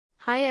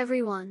Hi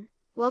everyone,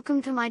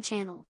 welcome to my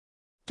channel,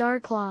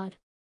 Dark Claude.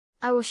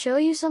 I will show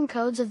you some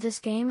codes of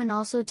this game and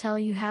also tell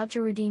you how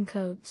to redeem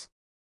codes.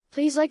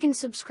 Please like and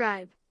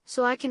subscribe,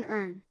 so I can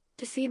earn,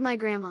 to feed my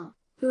grandma,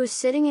 who is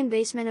sitting in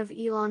basement of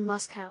Elon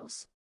Musk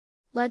house.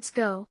 Let's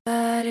go.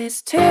 But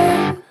it's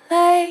too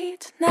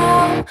late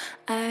now,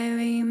 I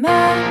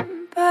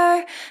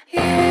remember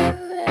you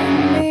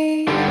and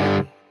me,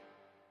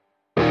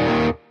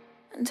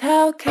 and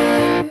how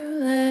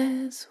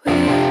careless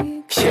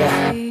we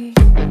could be.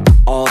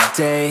 All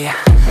day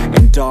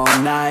and all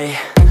night,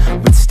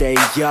 we'd stay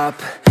up,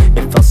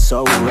 it felt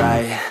so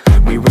right.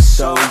 We were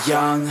so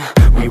young,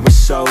 we were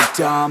so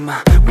dumb.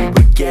 We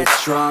would get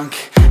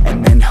drunk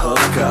and then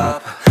hook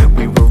up.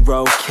 We were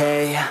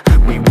okay,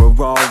 we were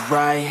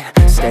alright,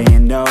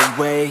 staying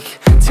awake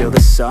till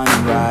the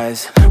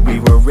sunrise. We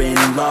were in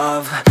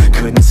love,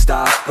 couldn't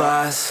stop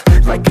us,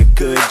 like a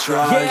good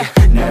drug,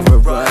 never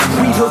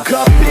enough. We hook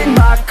up in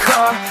my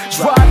car,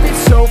 driving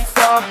so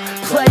far,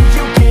 play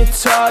you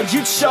guitar,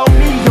 you'd show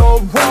me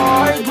your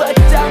art, let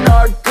down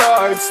our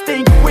guards,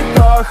 think with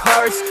our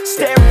hearts,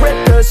 stare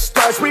at the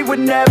stars, we were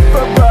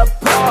never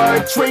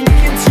apart,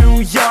 drinking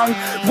too young,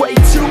 way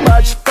too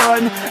much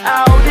fun,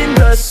 out in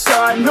the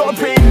sun,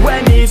 orbit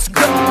when it's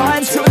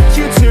gone, took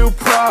you to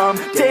prom,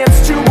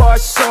 dance to our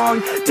song,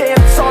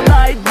 dance all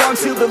night long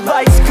till the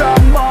lights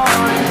come on.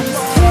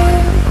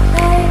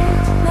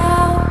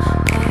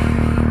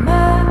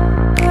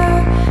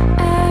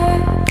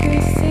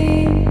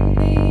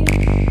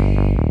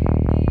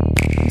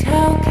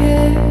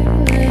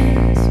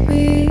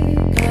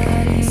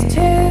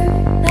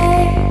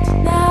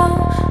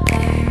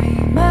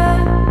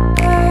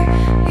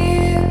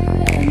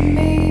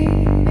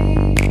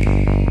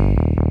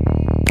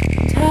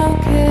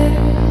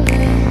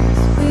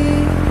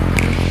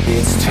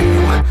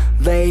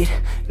 Late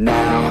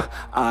now,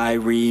 I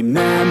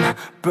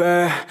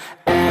remember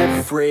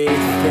everything,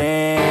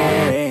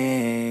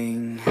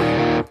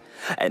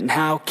 and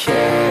how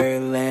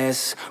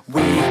careless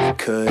we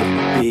could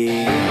be,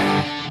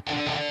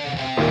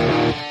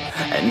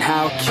 and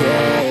how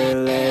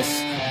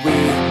careless we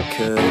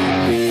could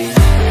be,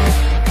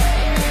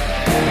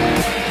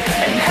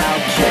 and how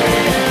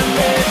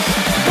careless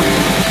we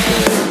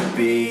could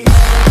be.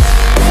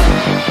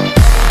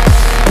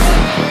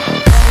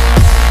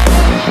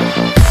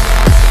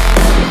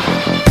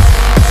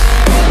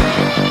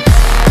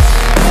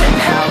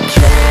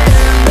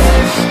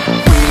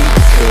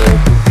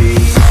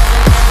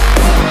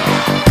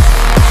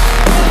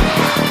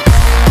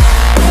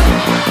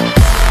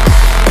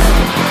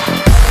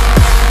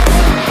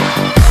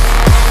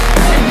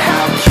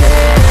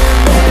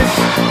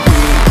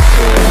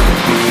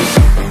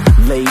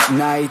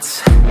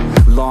 Nights,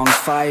 long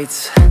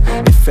fights,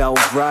 it felt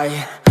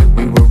right,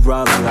 we were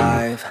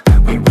alive.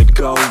 We would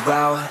go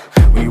out,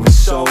 we were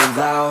so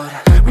loud,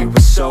 we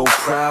were so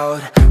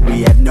proud,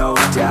 we had no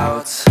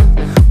doubts.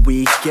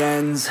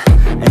 Weekends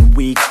and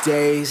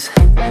weekdays,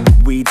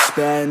 we'd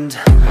spend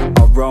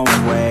our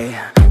own way.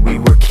 We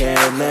were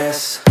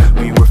careless,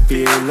 we were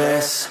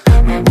fearless,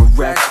 we were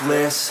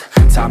reckless,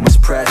 time was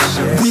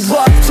precious. We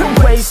loved to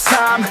waste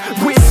time,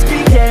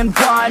 whiskey and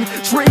wine,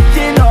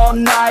 drinking all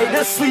night,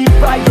 asleep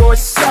by your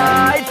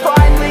side.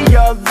 Finally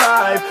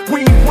alive,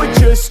 we would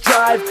just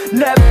drive,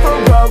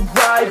 never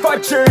arrive. Our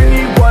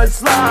journey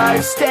was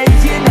live,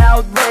 staying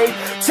out late,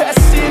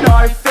 testing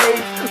our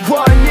fate,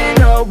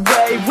 running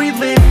away. We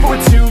live for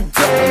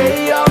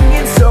today, young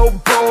and so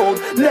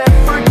bold,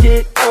 never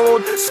get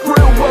old.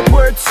 Screw what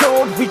we're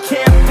told, we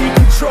can't be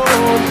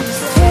controlled.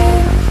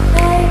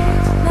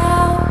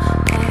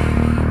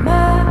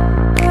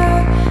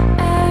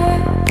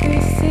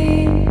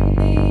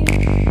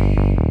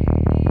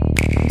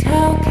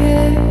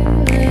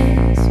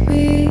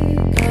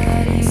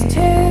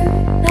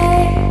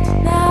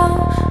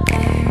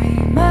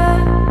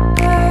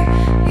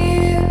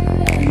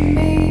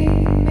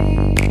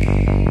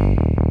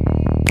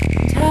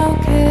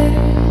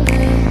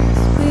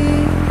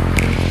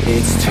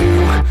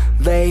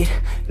 Late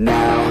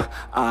now,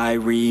 I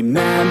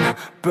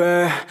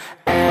remember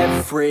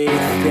everything,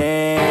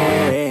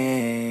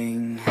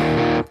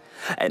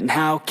 and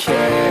how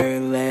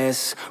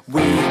careless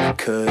we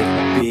could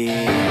be,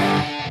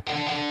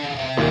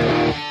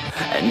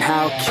 and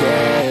how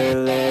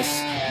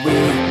careless we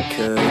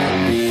could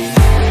be,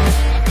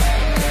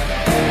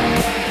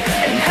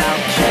 and how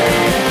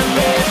careless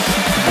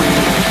we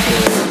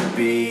could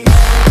be.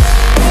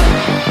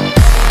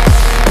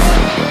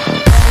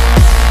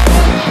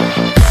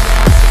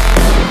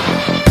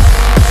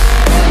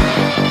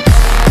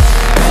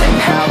 And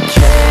how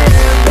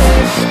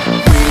careless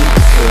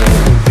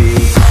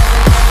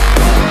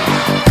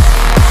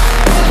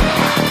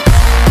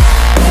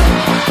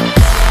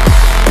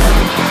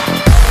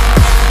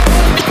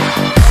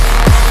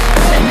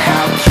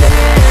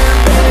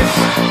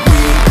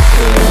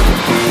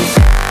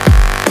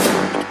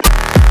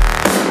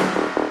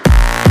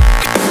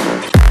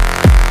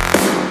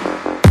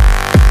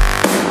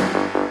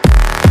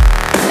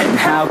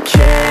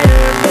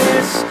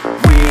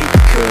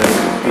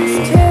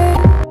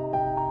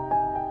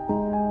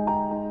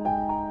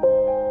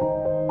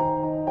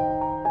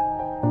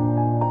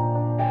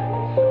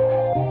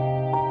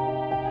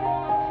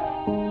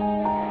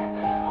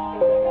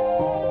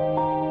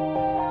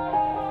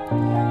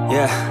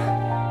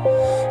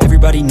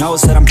Everybody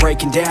knows that I'm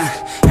breaking down.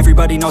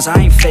 Everybody knows I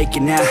ain't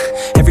faking now.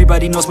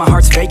 Everybody knows my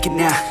heart's vacant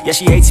now. Yeah,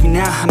 she hates me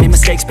now, I made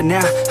mistakes but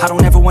now I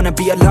don't ever wanna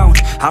be alone.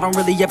 I don't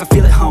really ever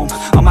feel at home.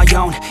 On my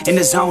own, in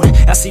the zone,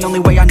 that's the only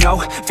way I know.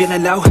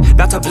 Feeling low,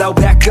 about to blow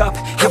back up.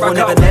 Here I won't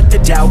ever let the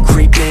doubt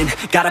creep in.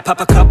 Gotta pop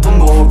a couple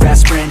more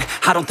aspirin.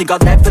 I don't think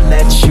I'll ever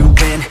let you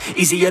in.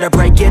 Easier to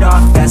break it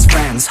off best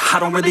friends. I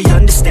don't really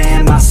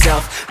understand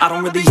myself. I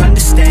don't really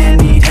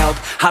understand, need help.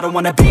 I don't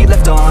wanna be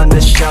left on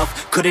the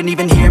shelf. Couldn't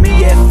even hear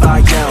me if I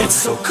yelled.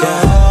 It's so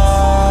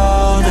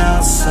cold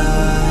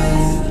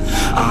outside,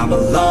 I'm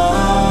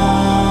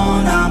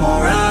alone, I'm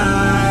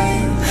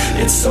alright.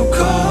 It's so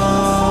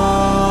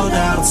cold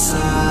outside,